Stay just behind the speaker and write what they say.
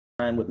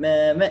time with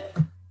Mehmet,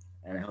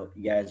 and I hope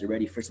you guys are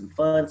ready for some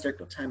fun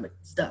circle time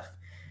stuff.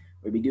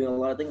 We'll be doing a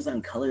lot of things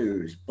on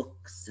colors,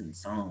 books, and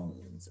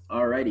songs.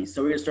 Alrighty,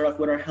 so we're gonna start off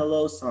with our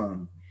hello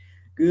song.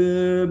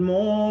 Good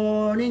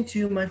morning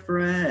to my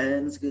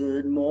friends.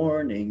 Good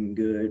morning,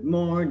 good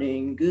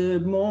morning,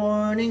 good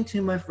morning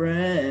to my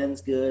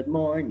friends. Good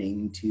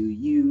morning to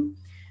you.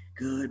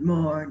 Good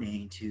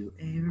morning to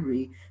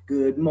Avery.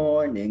 Good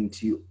morning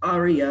to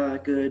Aria.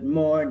 Good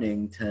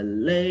morning to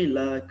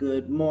Layla.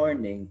 Good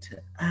morning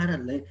to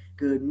Adelaide.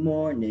 Good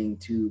morning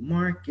to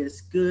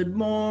Marcus. Good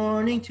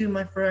morning to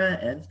my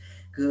friends.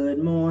 Good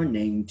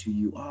morning to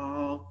you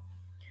all.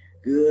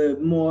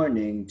 Good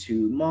morning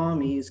to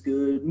mommies.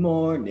 Good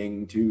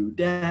morning to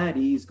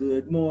daddies.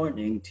 Good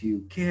morning to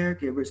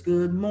caregivers.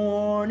 Good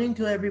morning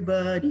to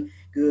everybody.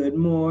 Good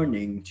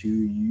morning to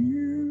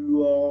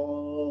you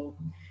all.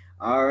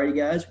 Alrighty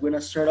guys, we're gonna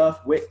start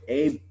off with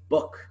a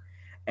book.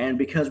 And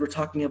because we're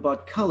talking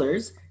about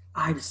colors,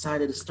 I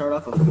decided to start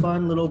off a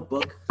fun little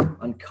book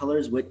on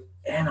colors with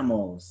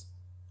animals.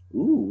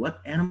 Ooh,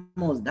 what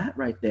animal is that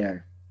right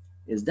there?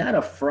 Is that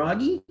a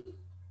froggy?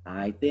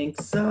 I think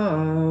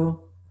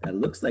so. That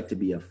looks like to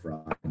be a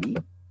froggy.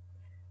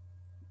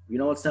 You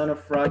know what sound a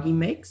froggy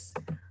makes?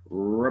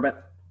 Ribbit,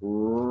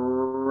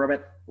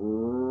 ribbit,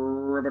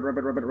 ribbit,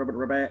 ribbit, ribbit, ribbit,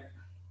 ribbit.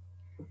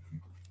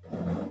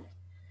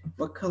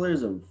 What color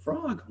is a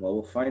frog? Well,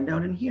 we'll find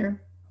out in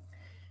here.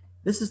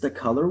 This is the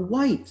color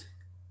white,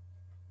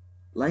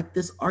 like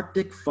this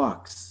Arctic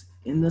fox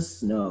in the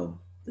snow.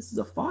 This is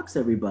a fox,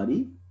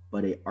 everybody,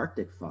 but a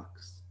Arctic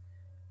fox.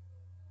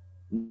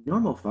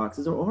 Normal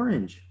foxes are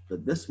orange,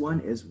 but this one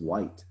is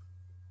white.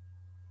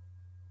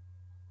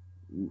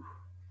 Ooh.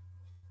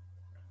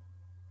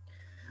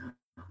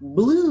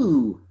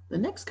 Blue. The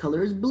next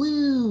color is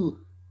blue.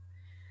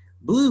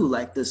 Blue,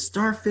 like the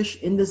starfish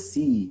in the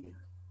sea.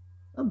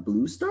 A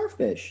blue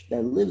starfish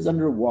that lives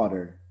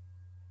underwater.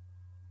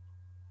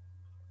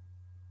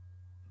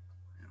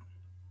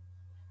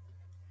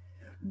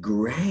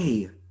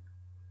 Gray,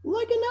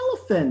 like an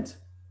elephant.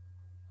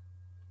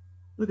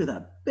 Look at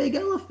that big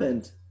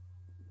elephant.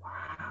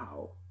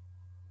 Wow.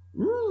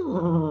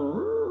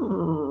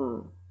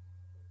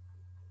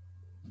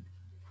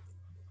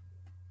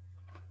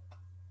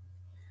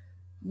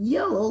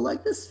 Yellow,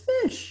 like this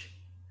fish.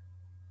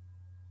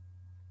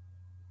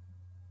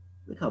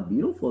 Look how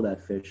beautiful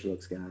that fish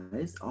looks,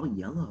 guys. All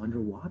yellow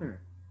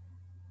underwater.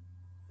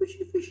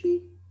 Fishy,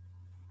 fishy.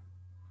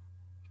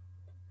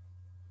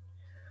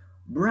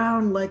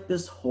 Brown like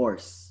this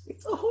horse.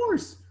 It's a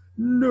horse.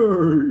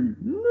 Neigh,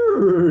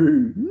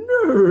 neigh,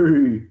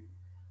 neigh.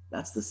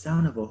 That's the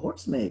sound of a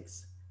horse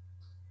makes.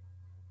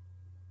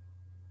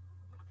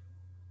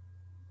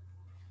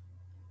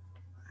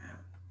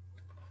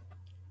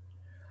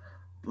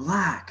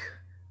 Black,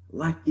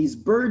 like these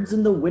birds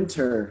in the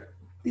winter.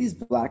 These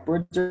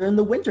blackbirds are in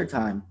the winter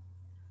time.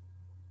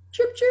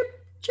 Chip,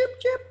 chip, chip,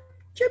 chip,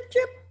 chip,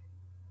 chip.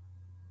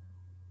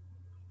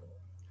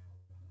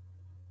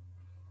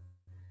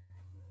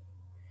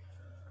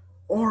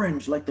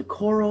 Orange, like the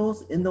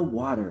corals in the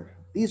water.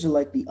 These are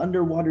like the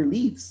underwater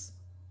leaves.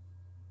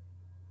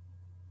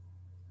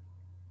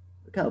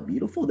 Look how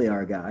beautiful they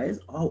are, guys.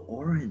 All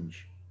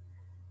orange.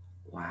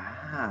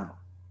 Wow.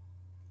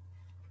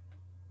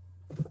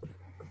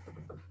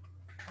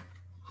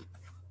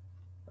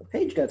 A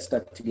page got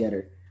stuck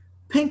together.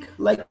 Pink,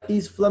 like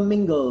these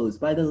flamingos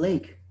by the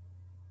lake.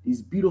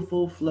 These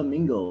beautiful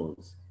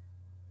flamingos.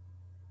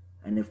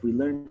 And if we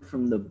learn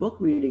from the book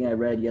reading I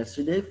read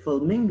yesterday,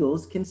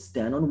 flamingos can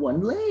stand on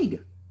one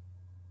leg.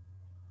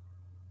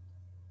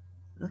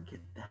 Look at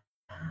that.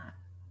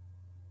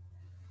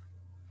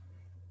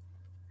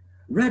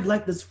 Red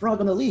like this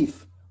frog on a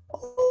leaf.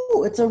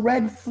 Oh, it's a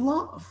red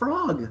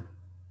frog.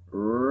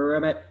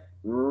 Ribbit,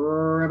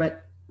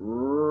 ribbit,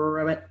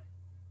 ribbit.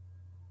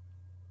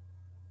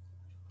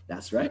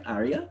 That's right,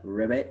 Aria.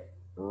 Ribbit,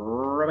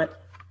 ribbit.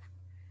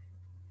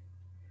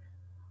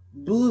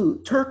 Blue,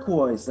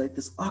 turquoise, like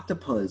this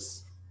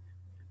octopus.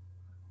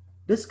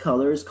 This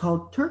color is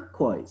called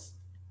turquoise.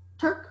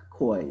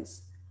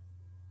 Turquoise.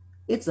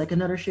 It's like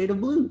another shade of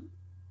blue,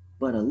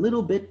 but a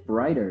little bit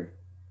brighter.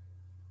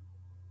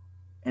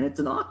 And it's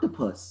an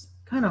octopus.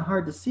 Kind of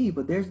hard to see,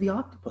 but there's the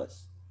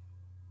octopus.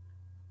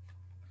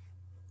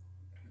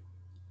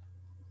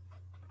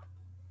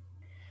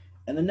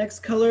 And the next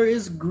color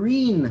is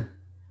green,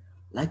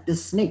 like the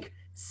snake.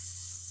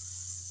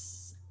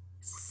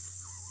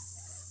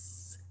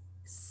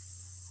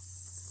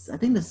 I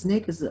think the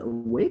snake is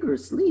awake or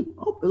asleep.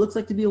 Oh, it looks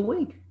like to be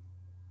awake.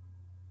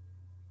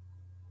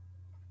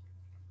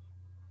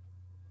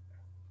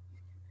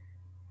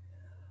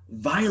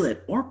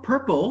 Violet or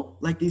purple,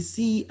 like these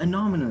sea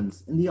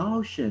anemones in the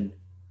ocean.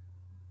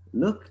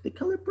 Look, the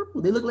color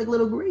purple. They look like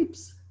little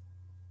grapes.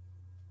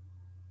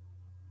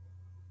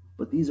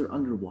 But these are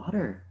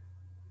underwater.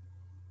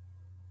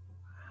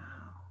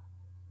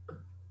 Wow.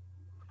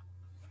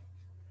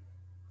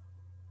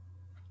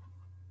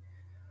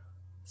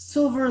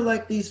 Silver,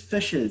 like these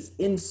fishes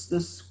in the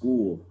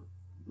school.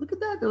 Look at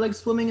that. They're like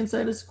swimming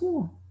inside a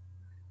school.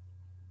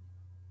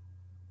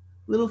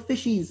 Little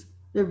fishies.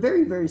 They're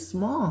very, very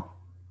small.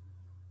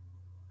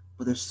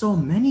 But there's so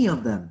many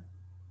of them.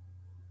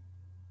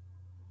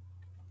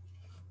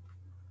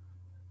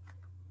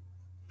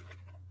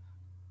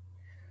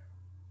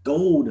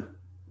 Gold,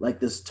 like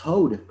this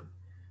toad.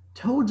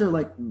 Toads are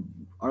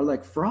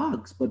like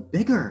frogs, but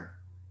bigger.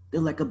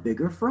 They're like a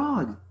bigger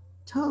frog.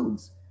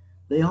 Toads.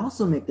 They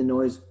also make the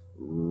noise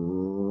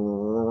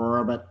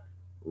rabbit,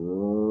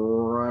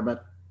 rabbit,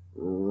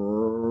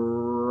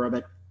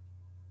 rabbit.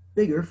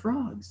 Bigger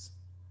frogs.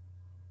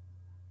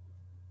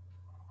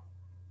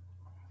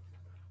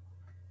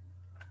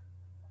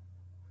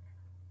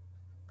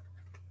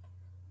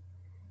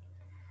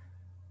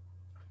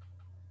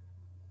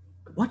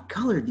 What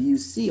color do you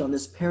see on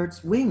this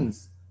parrot's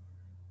wings?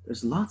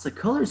 There's lots of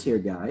colors here,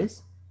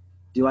 guys.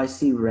 Do I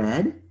see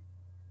red?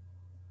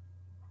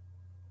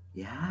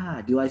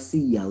 Yeah. Do I see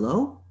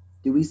yellow?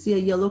 Do we see a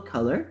yellow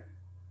color?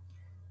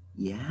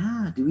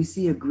 Yeah. Do we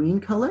see a green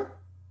color?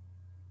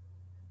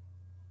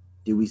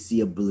 Do we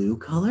see a blue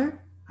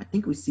color? I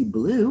think we see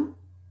blue.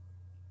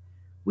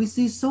 We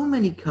see so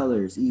many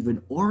colors,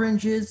 even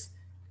oranges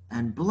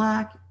and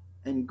black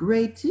and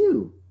gray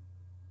too.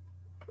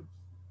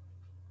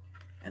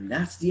 And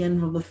that's the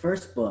end of the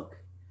first book.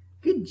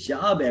 Good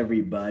job,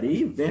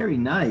 everybody. Very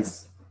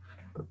nice.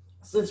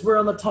 Since we're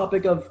on the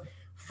topic of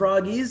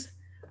froggies,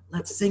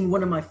 let's sing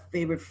one of my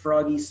favorite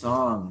froggy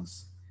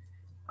songs.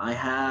 I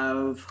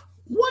have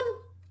one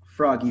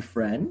froggy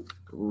friend,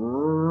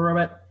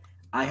 Rabbit.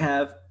 I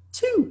have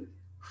two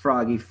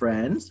froggy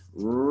friends,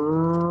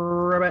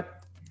 Rabbit.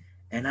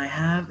 And I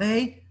have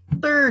a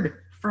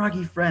third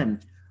froggy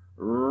friend,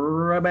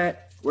 Rabbit.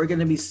 We're going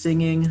to be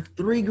singing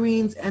Three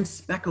Greens and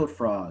Speckled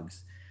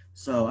Frogs.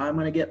 So I'm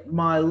going to get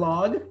my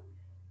log,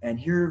 and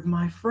here are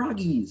my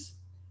froggies.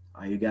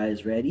 Are you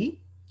guys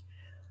ready?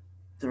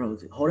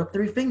 Hold up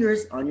 3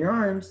 fingers on your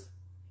arms.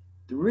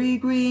 3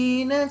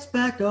 green and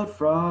speckled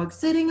frogs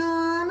sitting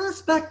on a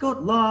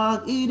speckled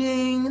log,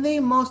 eating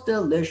the most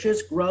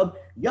delicious grub.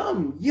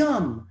 Yum,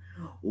 yum.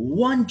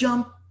 One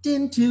jumped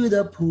into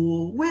the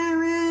pool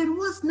where it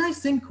was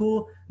nice and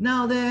cool.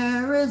 Now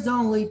there is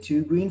only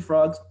 2 green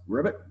frogs.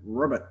 Ribbit,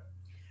 ribbit.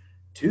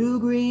 2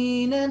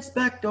 green and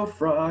speckled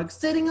frogs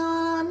sitting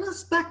on a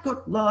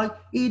speckled log,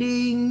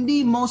 eating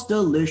the most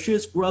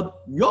delicious grub.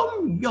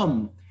 Yum,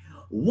 yum.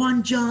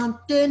 One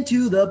jumped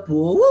into the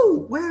pool,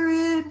 woo, where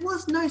it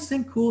was nice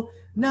and cool.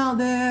 Now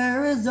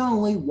there is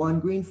only 1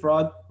 green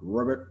frog.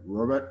 Ribbit,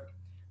 ribbit.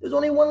 There's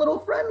only 1 little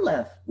friend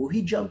left. Will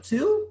he jump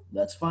too?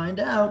 Let's find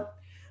out.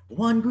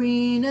 1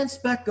 green and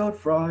speckled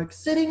frog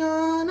sitting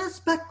on a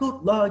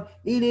speckled log,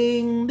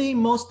 eating the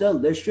most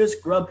delicious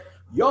grub.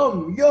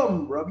 Yum,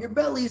 yum, rub your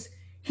bellies.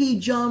 He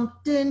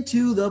jumped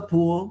into the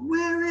pool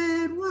where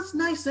it was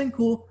nice and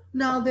cool.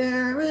 Now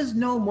there is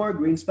no more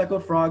green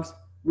speckled frogs.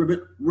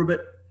 Ribbit,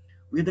 ribbit.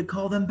 We had to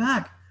call them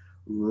back.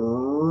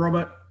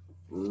 Ribbit,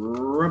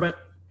 ribbit,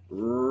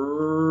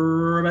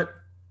 ribbit.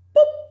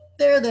 Boop,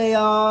 there they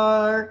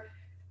are.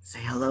 Say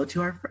hello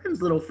to our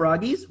friends, little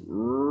froggies.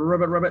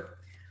 Ribbit, ribbit,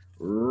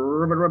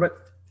 ribbit, ribbit,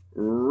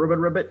 ribbit,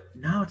 ribbit.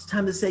 Now it's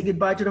time to say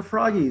goodbye to the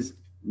froggies.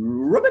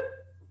 Ribbit,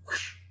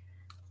 whoosh,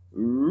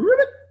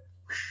 ribbit.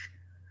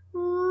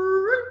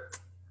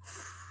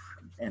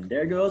 And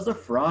there goes the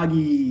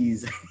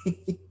froggies.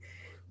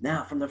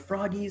 Now from the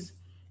froggies,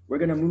 we're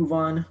gonna move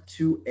on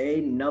to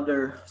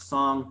another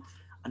song,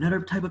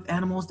 another type of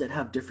animals that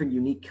have different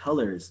unique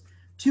colors.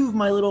 2 of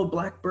my little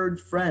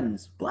blackbird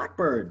friends,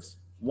 blackbirds.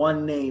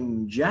 One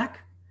named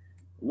Jack,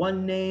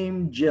 one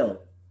named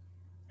Jill.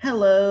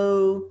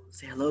 Hello,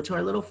 say hello to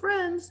our little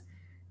friends.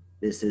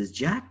 This is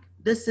Jack,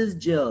 this is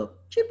Jill.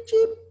 Chip,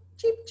 chip,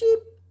 chip, chip,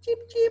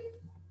 chip,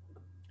 chip.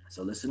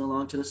 So listen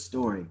along to the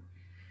story.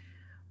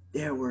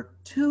 There were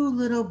 2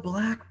 little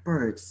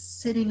blackbirds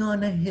sitting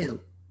on a hill.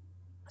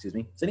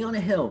 Sitting on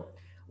a hill.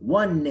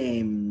 One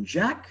named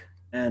Jack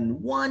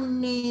and one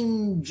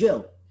named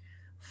Jill.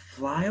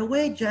 Fly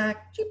away,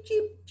 Jack. Cheep,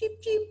 cheep, cheep,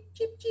 cheep,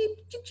 cheep, cheep,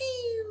 cheep,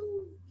 cheep.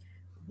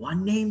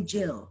 One named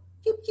Jill.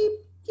 Cheep, cheep,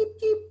 cheep,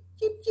 cheep,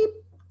 cheep, cheep,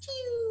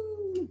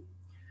 cheep.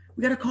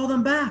 We gotta call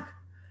them back.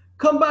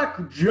 Come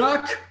back,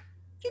 Jack.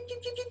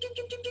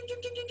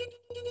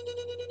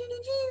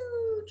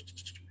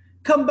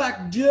 Come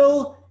back,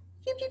 Jill.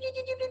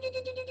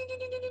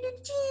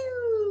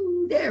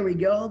 There we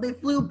go. They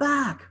flew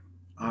back.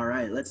 All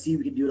right, let's see if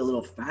we can do it a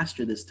little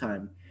faster this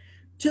time.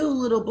 2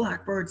 little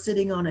blackbirds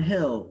sitting on a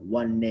hill.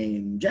 One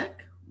named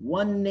Jack,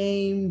 one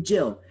named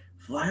Jill.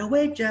 Fly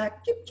away,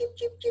 Jack. Chip, chip,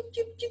 chip, chip,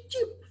 chip, chip,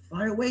 chip.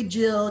 Fly away,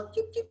 Jill.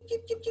 Chip, chip,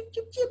 chip, chip, chip,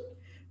 chip, chip.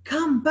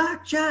 Come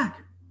back,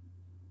 Jack.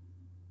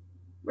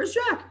 Where's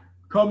Jack?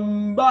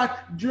 Come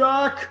back,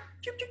 Jack.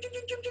 Chip, chip, chip,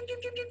 chip, chip,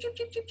 chip, chip, chip,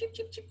 chip, chip, chip,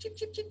 chip, chip, chip,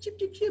 chip, chip, chip,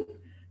 chip, chip.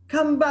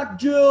 Come back,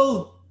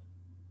 Jill.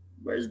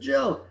 Where's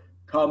Jill?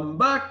 Come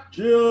back,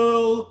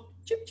 Jill.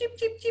 Chip, chip,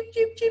 chip, chip,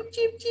 chip, chip,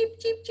 chip, chip,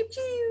 chip, chip,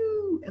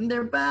 chip. And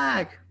they're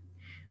back.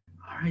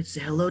 All right,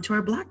 say hello to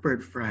our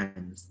blackbird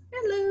friends.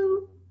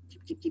 Hello.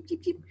 Chip, chip, chip,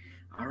 chip, chip.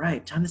 All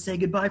right, time to say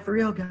goodbye for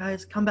real,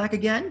 guys. Come back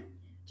again.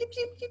 Chip,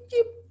 chip, chip,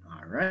 chip.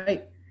 All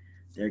right.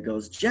 There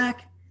goes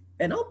Jack,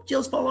 And oh,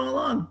 Jill's following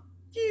along.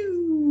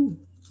 Phew.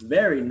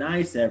 Very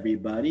nice,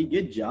 everybody.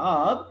 Good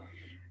job.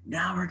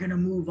 Now we're going to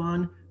move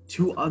on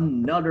to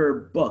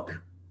another book.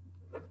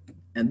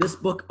 And this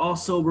book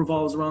also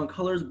revolves around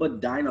colors, but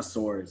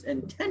dinosaurs,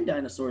 and 10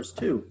 dinosaurs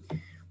too.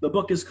 The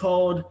book is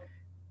called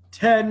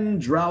 10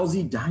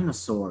 Drowsy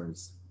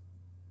Dinosaurs.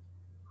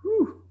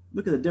 Whew,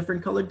 look at the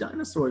different colored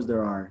dinosaurs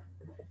there are.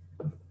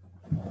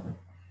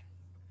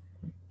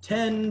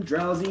 10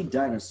 Drowsy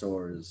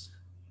Dinosaurs.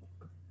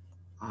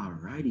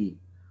 Alrighty.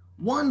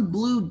 One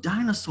blue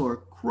dinosaur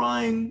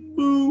crying,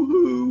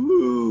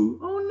 boo-hoo-hoo.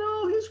 Oh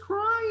no, he's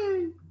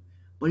crying.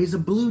 But he's a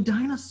blue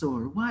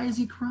dinosaur. Why is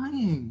he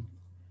crying?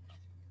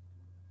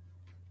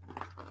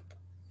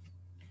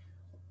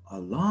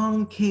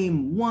 Along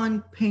came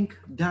one pink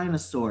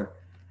dinosaur,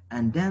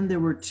 and then there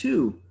were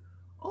two.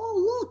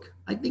 Oh, look,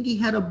 I think he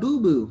had a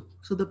boo-boo.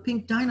 So the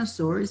pink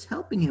dinosaur is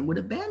helping him with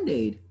a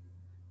Band-Aid.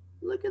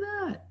 Look at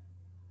that.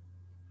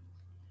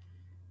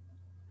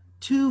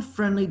 Two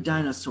friendly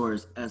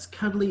dinosaurs, as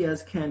cuddly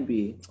as can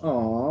be.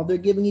 Aw, they're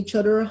giving each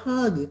other a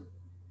hug.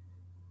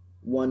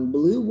 One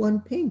blue,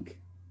 one pink.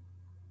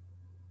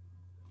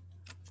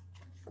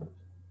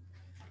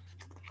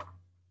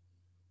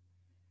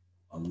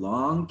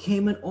 Along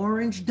came an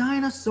orange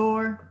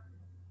dinosaur,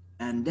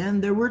 and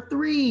then there were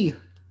three.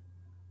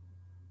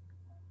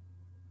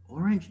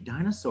 Orange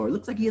dinosaur.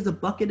 Looks like he has a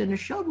bucket and a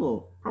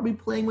shovel, probably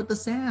playing with the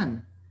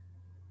sand.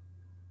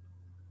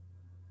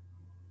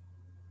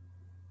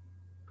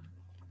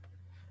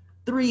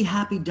 Three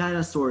happy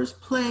dinosaurs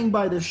playing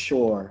by the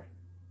shore.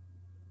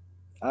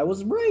 I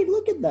was right,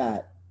 look at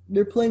that.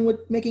 They're playing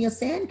with making a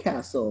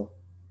sandcastle.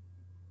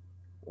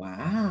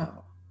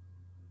 Wow.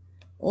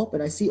 Oh,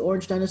 and I see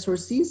orange dinosaur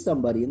sees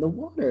somebody in the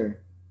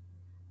water.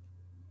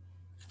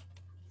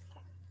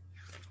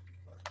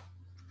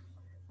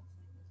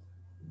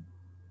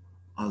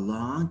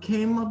 Along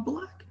came a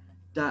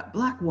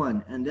black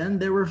one, and then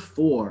there were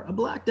four. A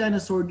black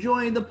dinosaur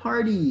joined the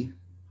party.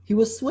 He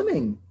was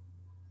swimming.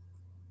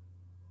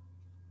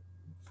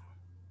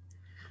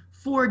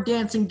 Four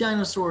dancing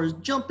dinosaurs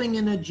jumping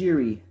in a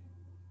jiry.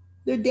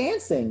 They're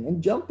dancing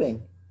and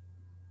jumping.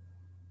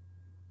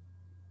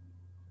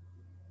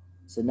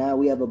 So now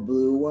we have a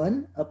blue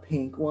one, a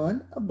pink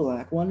one, a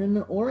black one, and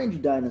an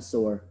orange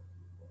dinosaur.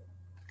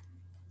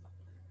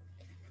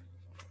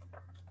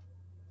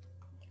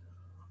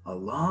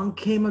 Along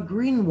came a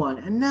green one,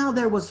 and now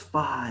there was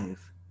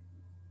five.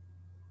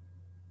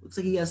 Looks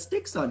like he has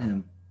sticks on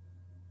him.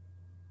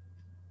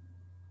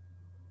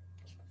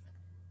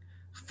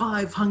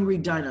 Five hungry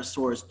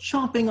dinosaurs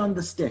chomping on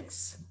the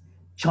sticks.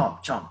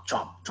 Chomp, chomp,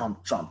 chomp,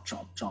 chomp, chomp,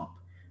 chomp, chomp.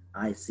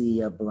 I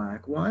see a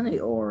black one, an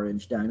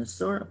orange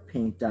dinosaur, a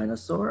pink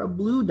dinosaur, a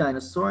blue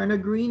dinosaur, and a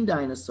green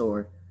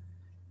dinosaur.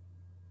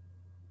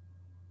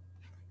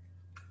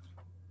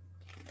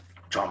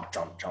 Chomp,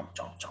 chomp, chomp,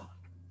 chomp, chomp.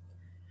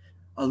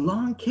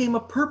 Along came a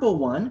purple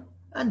one,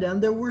 and then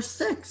there were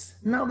six.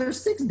 Now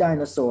there's six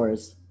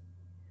dinosaurs.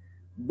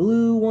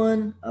 Blue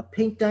one, a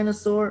pink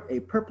dinosaur, a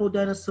purple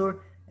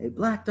dinosaur, a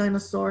black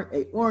dinosaur,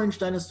 a orange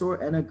dinosaur,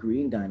 and a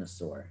green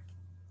dinosaur.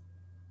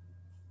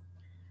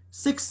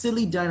 Six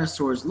silly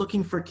dinosaurs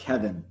looking for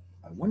Kevin.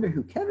 I wonder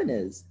who Kevin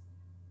is.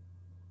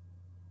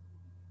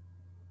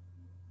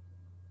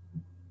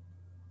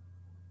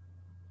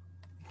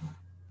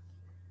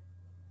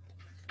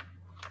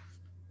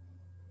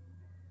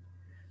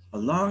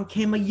 Along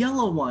came a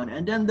yellow one,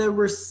 and then there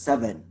were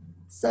seven.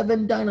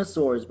 Seven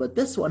dinosaurs, but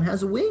this one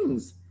has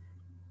wings.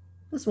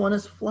 This one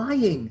is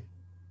flying.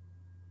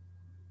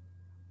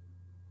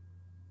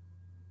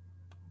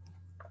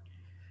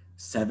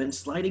 Seven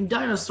sliding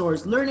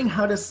dinosaurs learning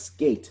how to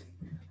skate.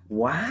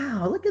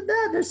 Wow, look at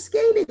that. They're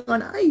skating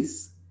on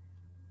ice.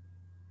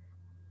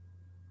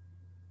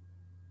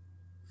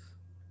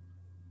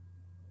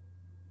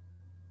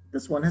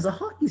 This one has a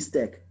hockey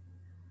stick.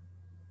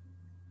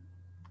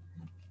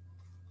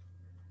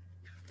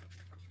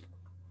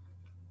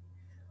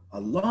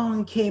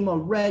 Along came a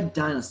red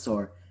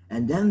dinosaur,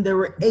 and then there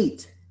were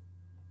eight.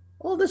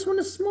 Oh, this one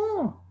is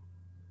small.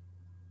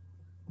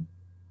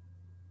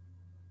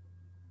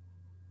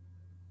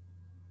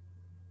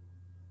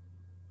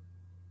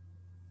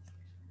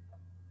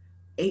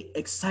 Eight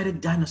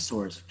excited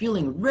dinosaurs,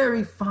 feeling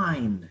very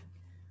fine.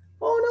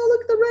 Oh no,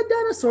 look, the red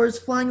dinosaur is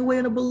flying away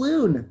in a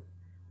balloon.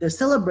 They're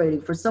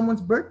celebrating for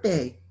someone's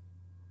birthday.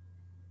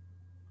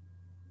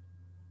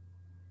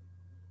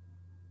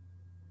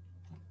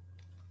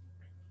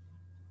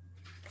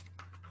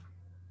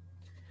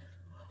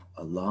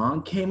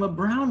 Along came a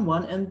brown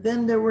one, and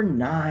then there were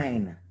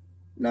nine.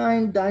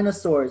 Nine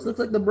dinosaurs. Looks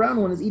like the brown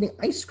one is eating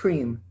ice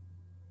cream.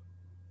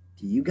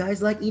 Do you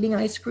guys like eating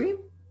ice cream?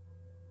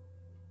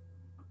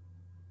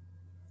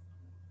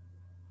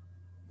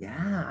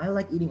 Yeah, I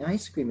like eating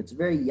ice cream. It's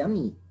very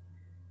yummy.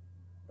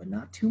 But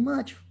not too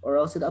much, or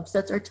else it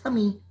upsets our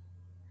tummy.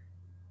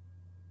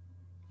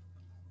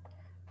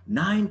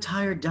 Nine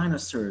tired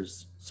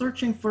dinosaurs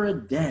searching for a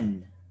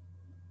den.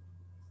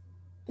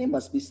 They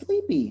must be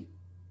sleepy.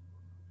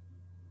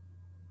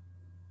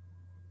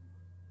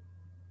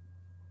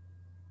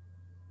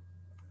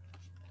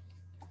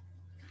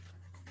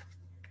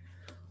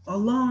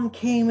 Along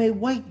came a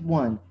white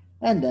one,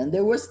 and then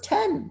there was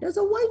 10. There's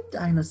a white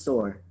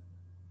dinosaur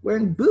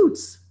wearing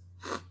boots.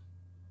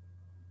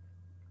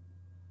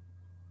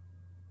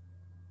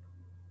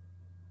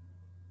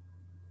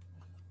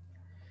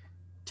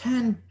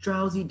 Ten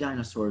drowsy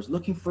dinosaurs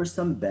looking for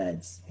some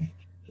beds.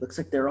 Looks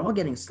like they're all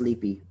getting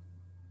sleepy.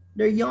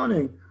 They're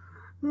yawning.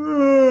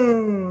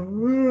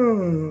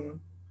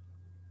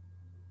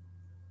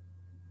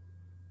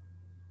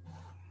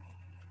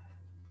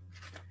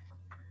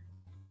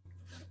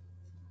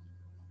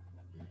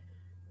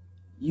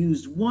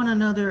 Used one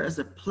another as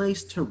a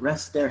place to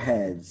rest their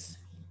heads.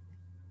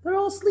 They're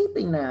all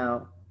sleeping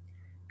now.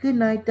 Good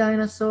night,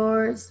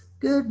 dinosaurs.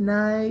 Good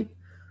night.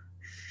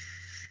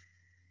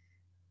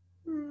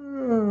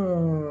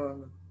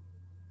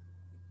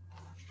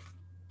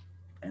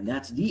 And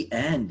that's the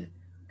end.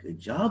 Good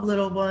job,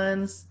 little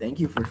ones. Thank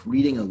you for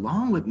reading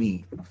along with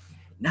me.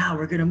 Now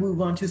we're going to move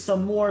on to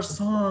some more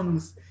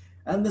songs.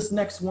 And this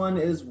next one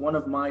is one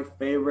of my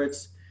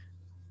favorites.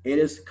 It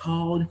is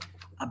called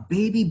A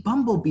Baby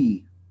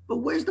Bumblebee. But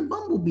where's the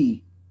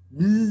bumblebee?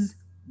 Bzz,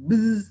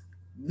 bzz,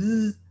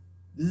 bzz,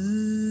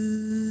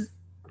 bzz.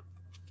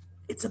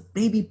 It's a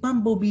baby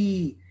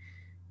bumblebee.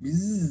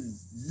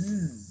 Bzz,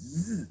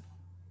 bzz,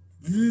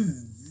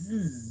 bzz,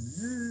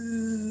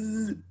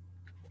 bzz.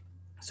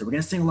 So we're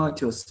going to sing along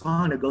to a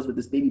song that goes with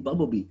this baby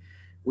bumblebee.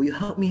 Will you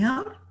help me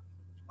out?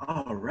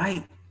 All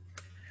right.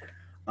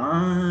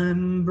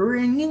 I'm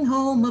bringing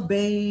home a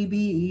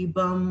baby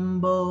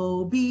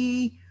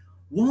bumblebee.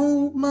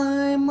 Won't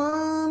my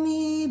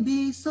mommy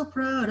be so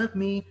proud of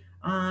me?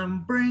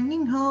 I'm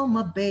bringing home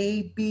a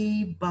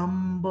baby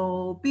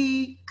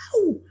bumblebee.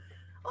 Ow!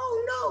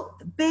 Oh no,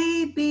 the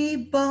baby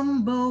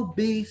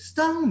bumblebee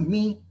stung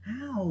me.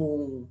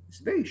 Ow! It's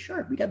very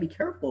sharp. We gotta be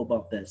careful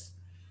about this.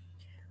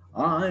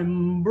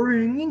 I'm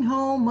bringing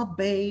home a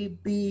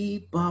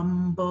baby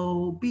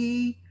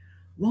bumblebee.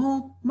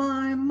 Won't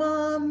my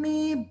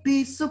mommy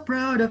be so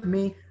proud of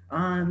me?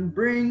 I'm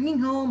bringing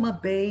home a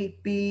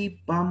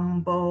baby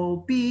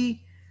bumblebee.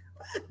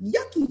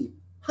 Yucky!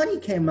 Honey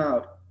came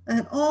out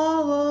and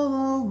all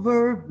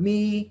over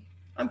me.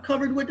 I'm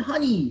covered with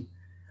honey.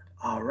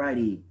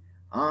 Alrighty.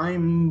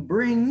 I'm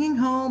bringing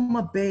home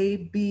a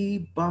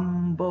baby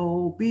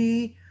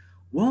bumblebee.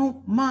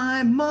 Won't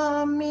my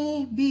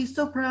mommy be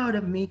so proud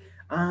of me?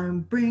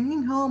 I'm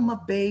bringing home a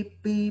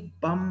baby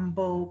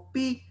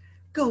bumblebee.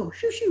 Go,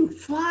 shoo, shoo,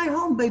 fly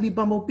home, baby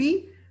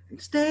bumblebee.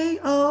 Stay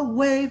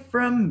away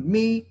from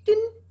me.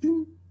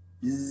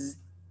 Bzz,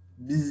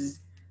 bzz,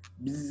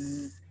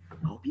 bzz.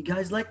 Hope you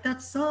guys like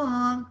that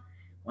song.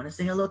 Want to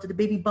say hello to the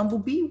baby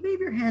bumblebee? Wave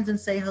your hands and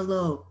say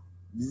hello.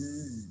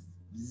 Bzz,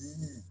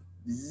 bzz,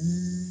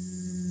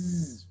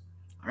 bzz.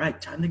 All right,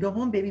 time to go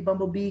home, baby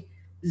bumblebee.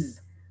 Bzz,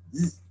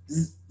 bzz,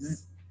 bzz,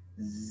 bzz,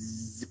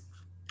 bzz.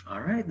 All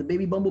right, the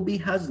baby bumblebee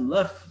has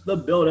left the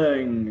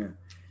building.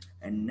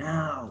 And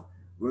now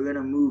we're going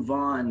to move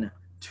on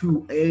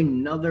to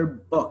another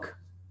book.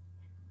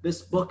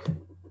 This book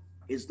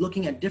is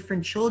looking at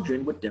different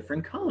children with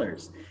different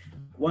colors.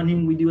 One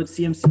thing we do at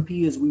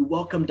CMCP is we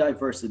welcome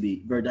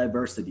diversity.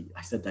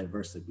 I said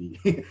diversity.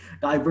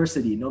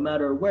 Diversity, no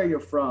matter where you're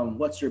from,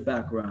 what's your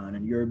background,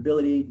 and your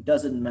ability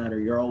doesn't matter.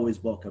 You're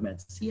always welcome at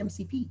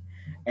CMCP.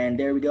 And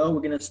there we go.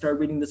 We're going to start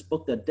reading this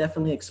book that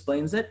definitely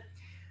explains it.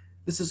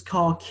 This is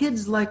called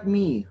Kids Like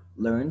Me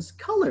Learns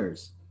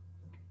Colors.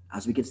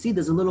 As we can see,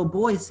 there's a little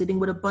boy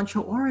sitting with a bunch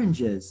of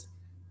oranges.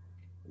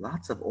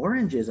 Lots of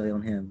oranges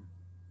on him.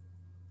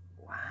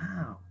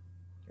 Wow.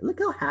 Look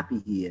how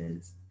happy he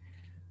is.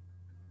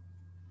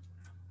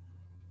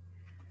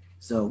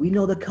 So we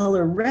know the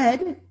color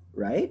red,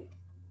 right?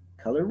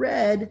 Color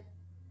red.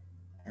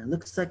 And it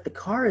looks like the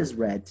car is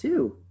red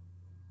too.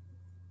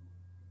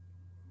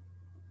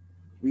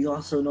 We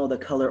also know the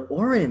color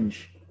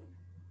orange,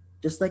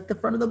 just like the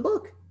front of the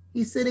book.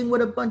 He's sitting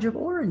with a bunch of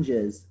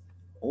oranges.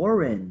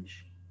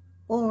 Orange,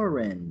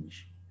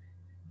 orange,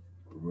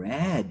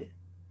 red,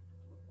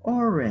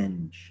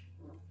 orange.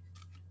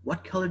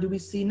 What color do we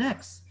see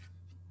next?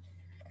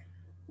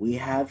 We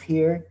have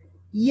here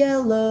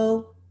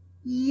yellow,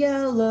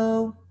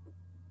 yellow.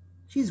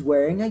 She's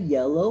wearing a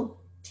yellow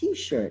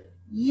t-shirt,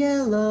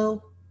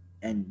 yellow,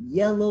 and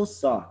yellow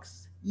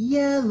socks,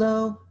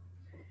 yellow.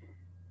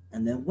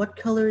 And then what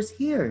color is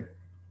here?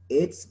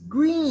 It's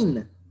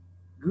green,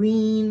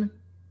 green,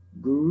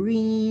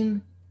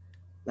 green,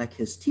 like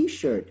his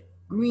t-shirt,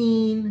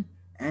 green,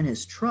 and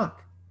his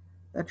truck.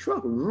 That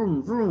truck,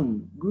 vroom,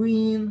 vroom,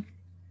 green.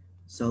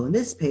 So in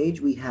this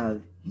page, we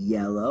have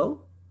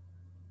yellow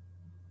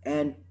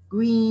and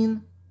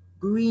green,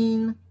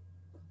 green.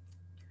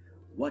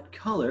 What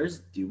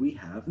colors do we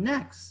have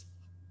next?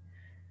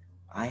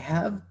 I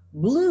have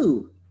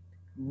blue,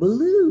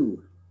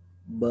 blue,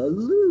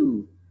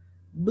 blue,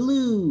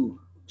 blue,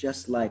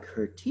 just like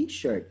her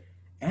t-shirt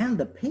and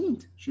the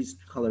paint she's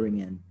coloring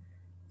in.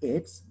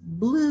 It's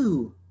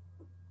blue.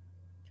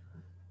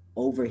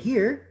 Over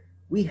here,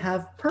 we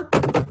have purple.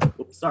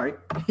 Oops, sorry.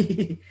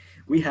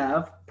 We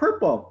have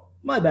purple.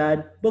 My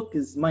bad.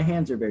 My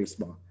hands are very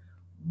small.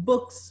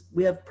 Books,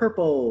 we have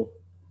purple,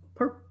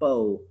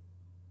 purple,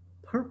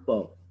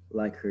 purple,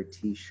 like her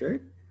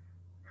t-shirt,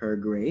 her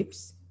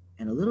grapes,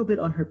 and a little bit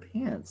on her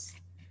pants.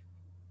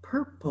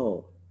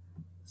 Purple.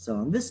 So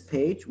on this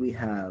page, we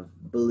have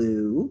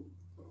blue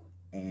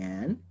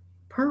and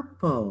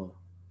purple.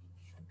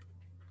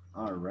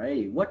 All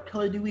righty, what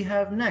color do we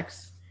have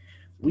next?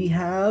 We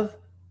have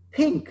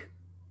pink,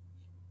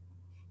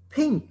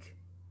 pink,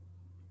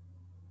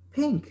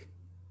 pink,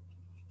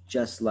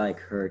 just like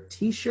her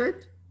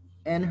t-shirt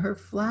and her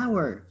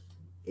flower.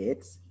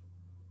 It's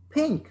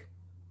pink.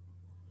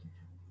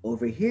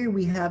 Over here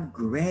we have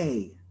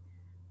gray,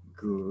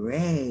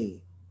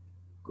 gray,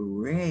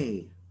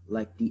 gray,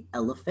 like the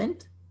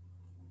elephant,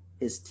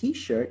 his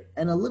t-shirt,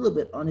 and a little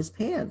bit on his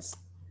pants.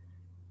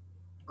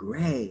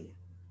 Gray.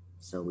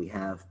 So we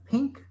have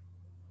pink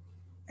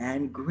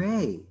and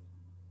gray.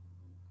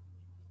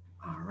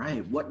 All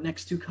right, what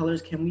next two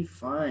colors can we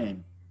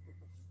find?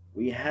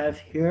 We have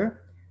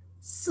here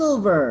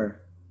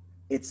silver.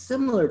 It's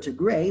similar to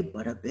gray,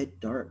 but a bit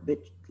dark,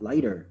 bit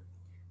lighter.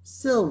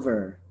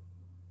 Silver,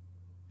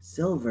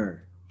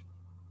 silver.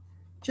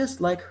 Just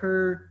like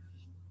her,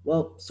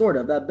 well, sort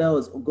of, that bell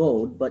is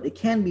gold, but it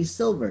can be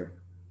silver.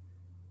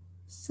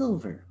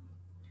 Silver.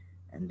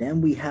 And then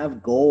we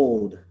have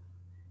gold,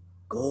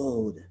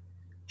 gold.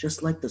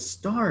 Just like the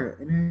star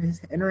in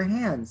her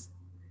hands.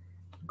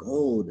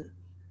 Gold,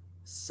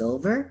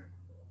 silver,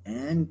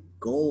 and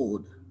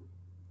gold.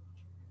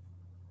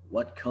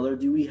 What color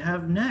do we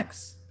have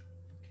next?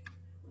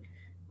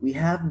 We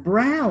have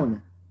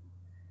brown,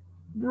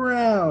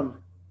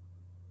 brown,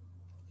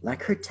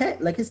 like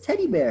like his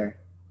teddy bear.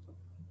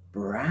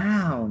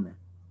 Brown.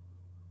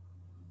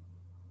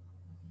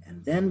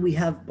 And then we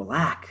have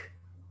black,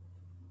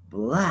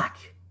 black,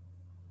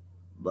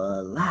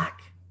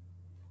 black,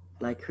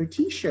 like her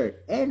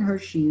t-shirt and her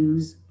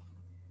shoes.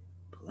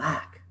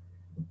 Black,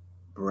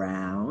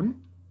 brown,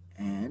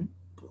 and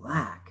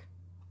black.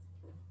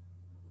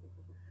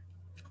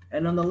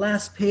 And on the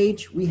last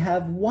page, we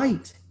have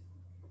white,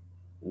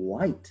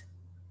 white,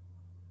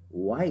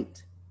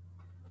 white,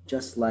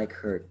 just like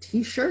her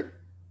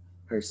t-shirt,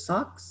 her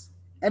socks,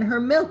 and her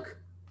milk.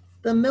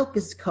 The milk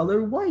is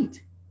color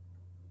white.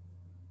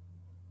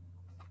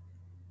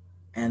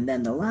 And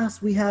then the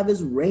last we have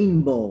is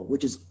rainbow,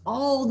 which is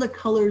all the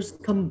colors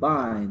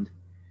combined.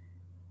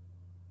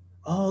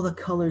 All the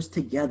colors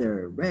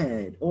together: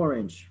 red,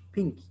 orange,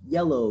 pink,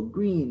 yellow,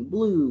 green,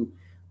 blue,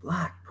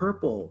 black,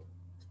 purple.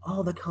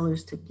 All the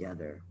colors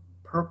together.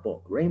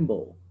 Purple,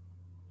 rainbow.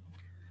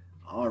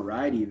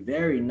 Alrighty,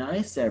 very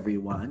nice,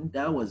 everyone.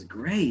 That was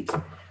great.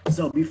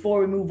 So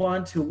before we move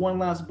on to one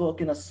last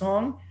book and a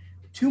song,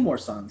 two more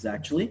songs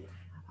actually,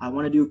 I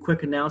want to do a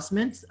quick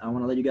announcement. I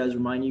want to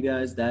remind you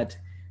guys that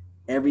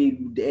every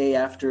day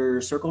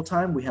after circle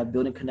time, we have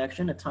Building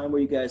Connection, a time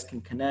where you guys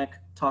can connect,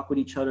 talk with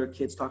each other,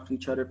 kids talk to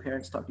each other,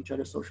 parents talk to each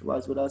other,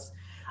 socialize with us.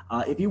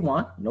 If you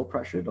want, no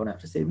pressure, don't have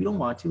to say if you don't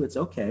want to, it's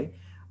okay.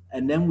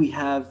 And then we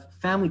have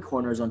family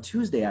corners on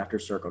Tuesday after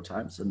circle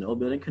time, so no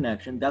Building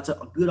Connection. That's a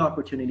good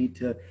opportunity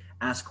to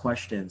ask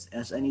questions,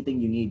 ask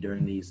anything you need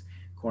during these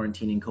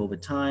quarantining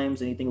COVID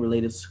times, anything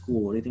related to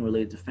school, anything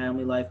related to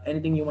family life,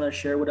 anything you want to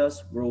share with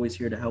us. We're always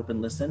here to help and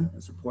listen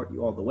and support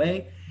you all the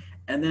way.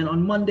 And then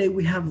on Monday,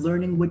 we have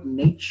Learning with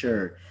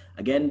Nature.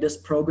 Again, this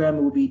program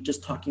will be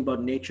just talking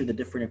about nature, the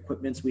different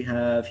equipments we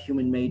have,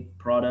 human-made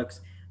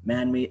products,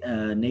 man-made,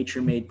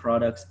 nature-made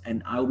products,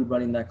 and I'll be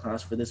running that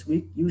class for this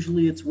week.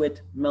 Usually it's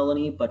with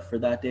Melanie, but for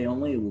that day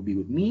only, it will be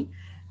with me.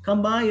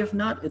 Come by. If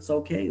not, it's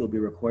okay. It'll be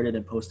recorded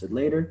and posted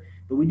later,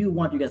 but we do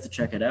want you guys to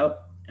check it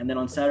out. And then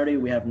on Saturday,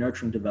 we have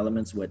Nurturing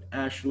Developments with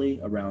Ashley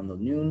around the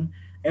noon.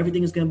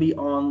 Everything is going to be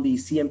on the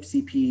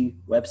CMCP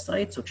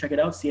website, so check it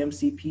out,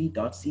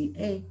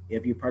 cmcp.ca.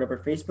 If you're part of our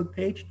Facebook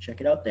page,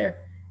 check it out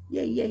there.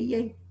 Yay, yay,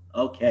 yay.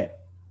 Okay.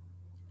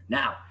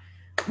 Now,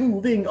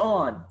 moving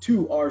on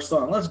to our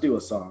song. Let's do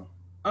a song.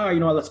 All right,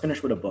 you know what? Let's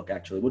finish with a book,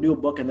 actually. We'll do a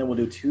book, and then we'll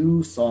do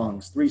three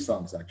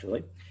songs,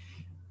 actually.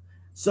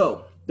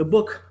 So the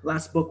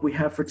last book we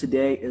have for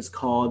today is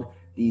called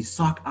The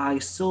Sockeye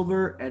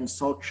Silver and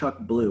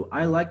Saltchuck Blue.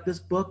 I like this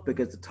book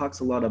because it talks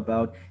a lot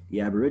about the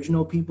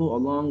Aboriginal people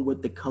along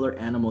with the color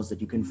animals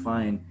that you can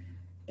find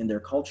in their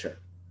culture.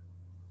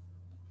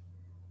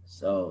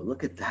 So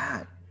look at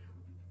that.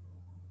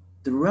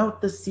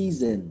 Throughout the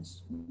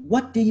seasons,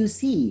 what do you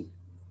see?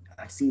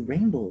 I see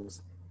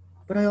rainbows,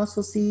 but I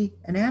also see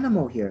an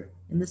animal here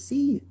in the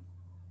sea.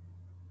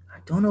 I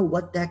don't know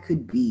what that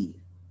could be.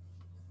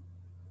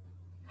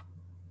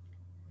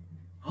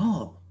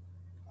 Oh,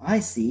 I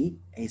see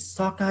a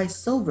sockeye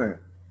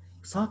silver.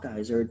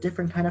 Sockeyes are a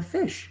different kind of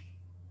fish,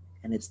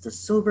 and it's the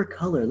silver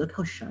color. Look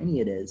how shiny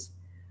it is.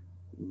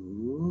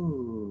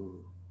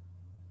 Ooh.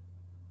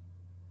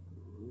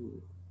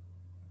 Ooh.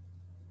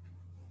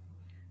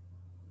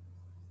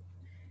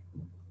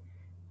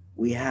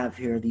 We have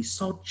here the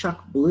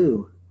Saltchuck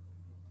Blue.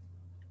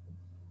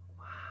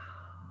 Wow.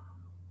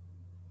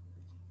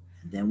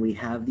 And then we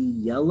have the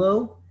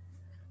yellow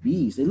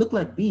bees. They look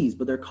like bees,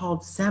 but they're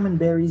called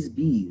salmonberries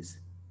bees.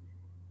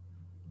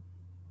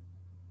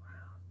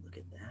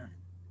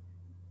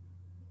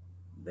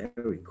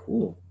 Very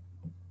cool.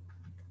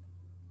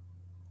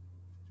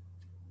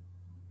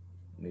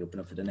 Let me open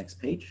up to the next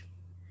page.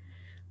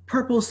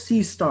 Purple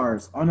sea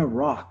stars on a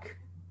rock.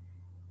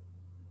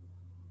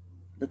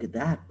 Look at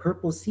that,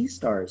 purple sea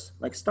stars,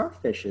 like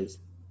starfishes.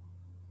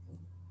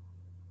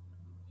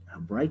 How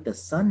bright the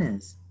sun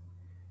is.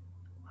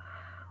 Wow.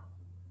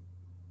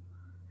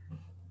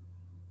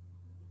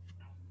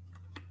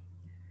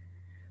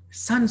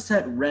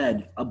 Sunset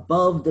red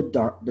above the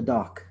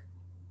dock.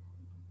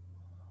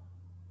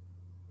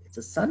 It's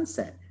a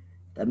sunset.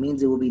 That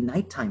means it will be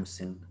nighttime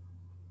soon.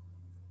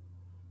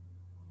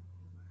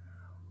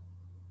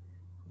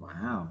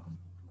 Wow.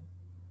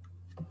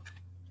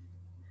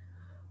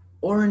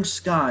 Orange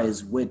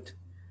skies with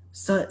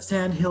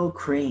sandhill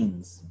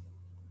cranes.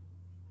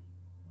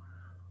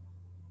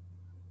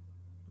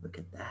 Look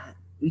at that.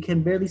 We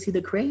can barely see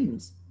the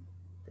cranes.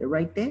 They're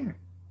right there.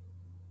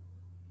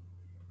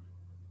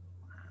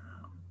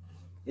 Wow.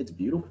 It's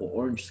beautiful,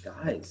 orange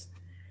skies.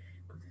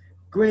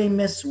 Gray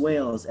mist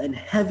whales and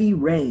heavy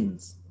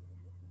rains.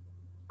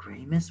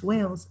 Gray mist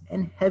whales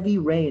and heavy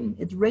rain.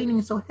 It's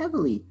raining so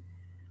heavily,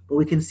 but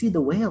we can see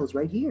the whales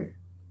right here.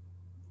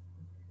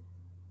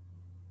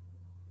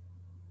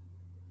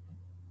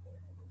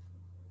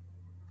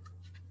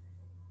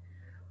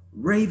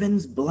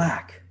 Ravens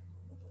black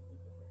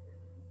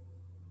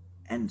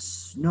and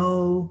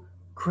snow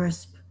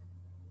crisp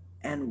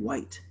and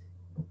white.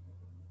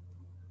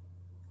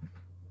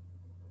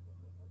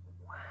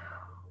 Wow.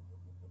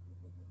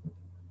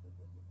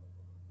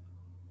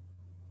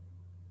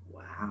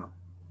 Wow.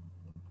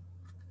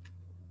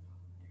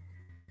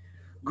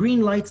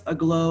 Green lights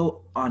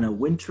aglow on a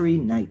wintry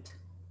night.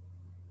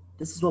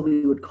 This is what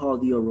we would call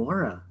the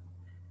aurora.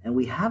 And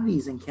we have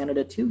these in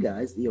Canada too,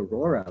 guys, the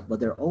aurora, but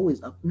they're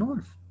always up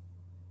north.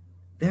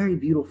 Very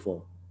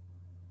beautiful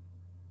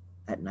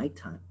at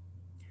nighttime.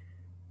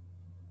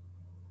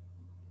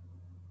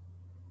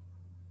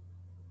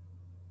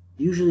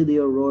 Usually the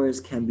auroras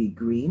can be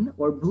green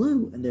or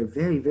blue, and they're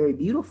very, very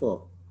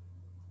beautiful.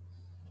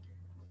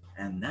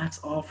 And that's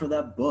all for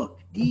that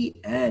book. The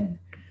end.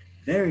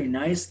 Very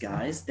nice,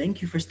 guys.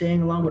 Thank you for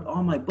staying along with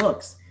all my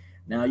books.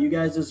 Now you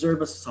guys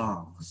deserve a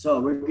song. So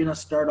we're gonna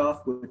start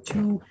off with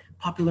two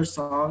popular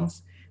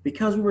songs.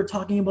 Because we were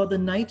talking about the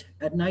night,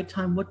 at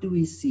nighttime, what do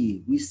we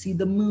see? We see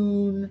the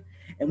moon,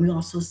 and we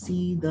also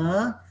see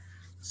the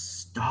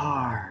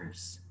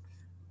stars.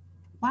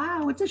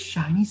 Wow, it's a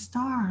shiny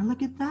star.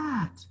 Look at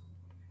that.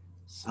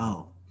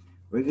 So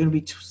we're gonna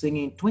be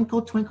singing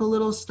Twinkle, Twinkle,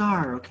 Little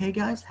Star. Okay,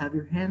 guys? Have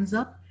your hands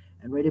up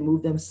and ready to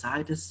move them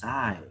side to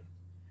side.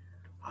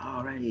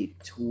 Alrighty,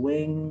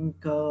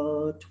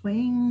 twinkle,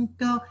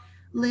 twinkle,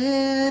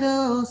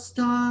 little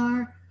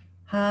star,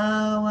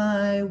 how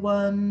I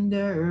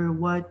wonder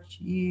what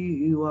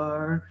you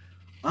are.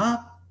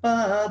 Up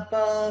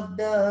above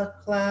the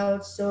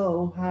clouds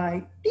so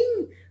high,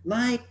 ding,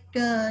 like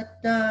a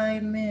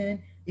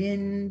diamond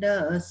in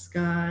the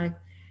sky.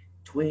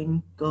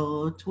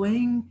 Twinkle,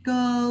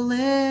 twinkle,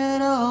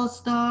 little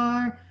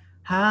star,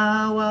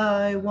 how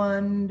I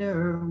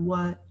wonder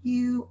what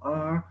you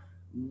are.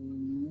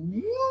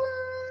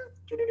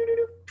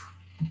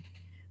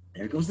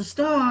 There goes the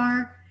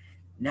star.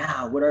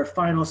 Now, with our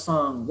final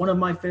song, one of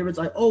my favorites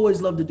I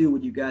always love to do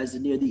with you guys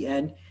near the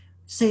end.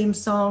 Same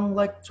song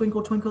like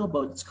Twinkle Twinkle,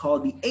 but it's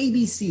called the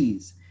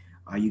ABCs.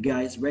 Are you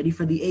guys ready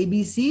for the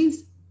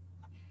ABCs?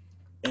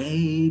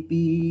 A,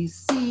 B,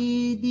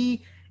 C,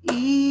 D,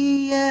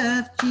 E,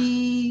 F,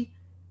 G,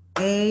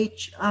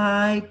 H,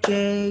 I,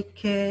 J,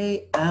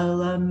 K,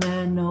 L, M,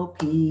 N, O,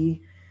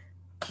 P,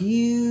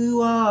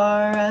 Q,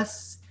 R,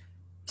 S,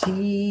 T,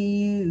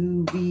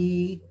 U,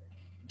 V,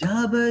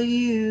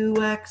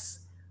 W, X,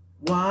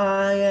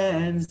 Y,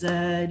 and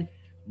Z.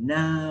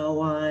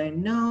 Now I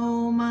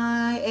know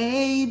my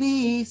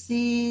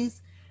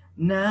ABCs.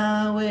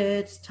 Now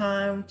it's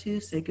time to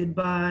say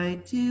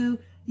goodbye to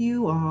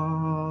you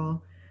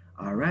all.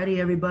 Alrighty,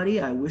 everybody.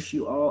 I wish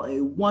you all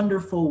a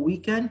wonderful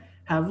weekend.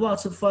 Have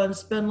lots of fun.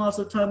 Spend lots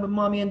of time with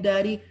mommy and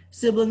daddy,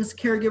 siblings,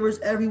 caregivers,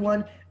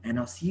 everyone. And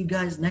I'll see you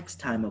guys next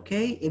time,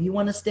 okay? If you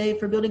want to stay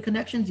for building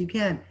connections, you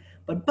can.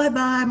 But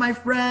bye-bye, my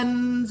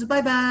friends.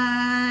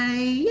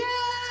 Bye-bye. Yeah.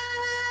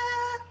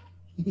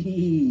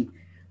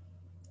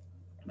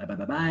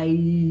 Bye-bye-bye-bye.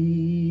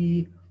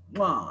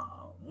 Mwah.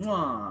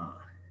 Mwah.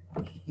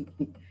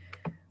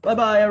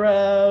 Bye-bye,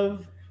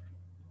 Arav.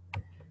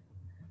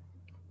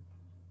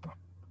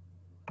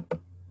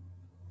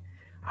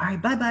 All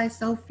right, bye-bye,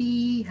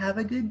 Sophie. Have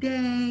a good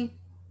day.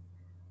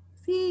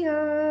 See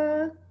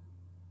ya.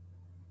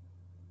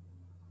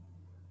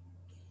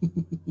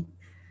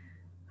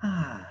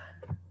 I'm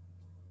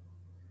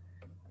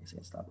just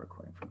gonna stop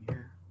recording from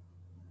here.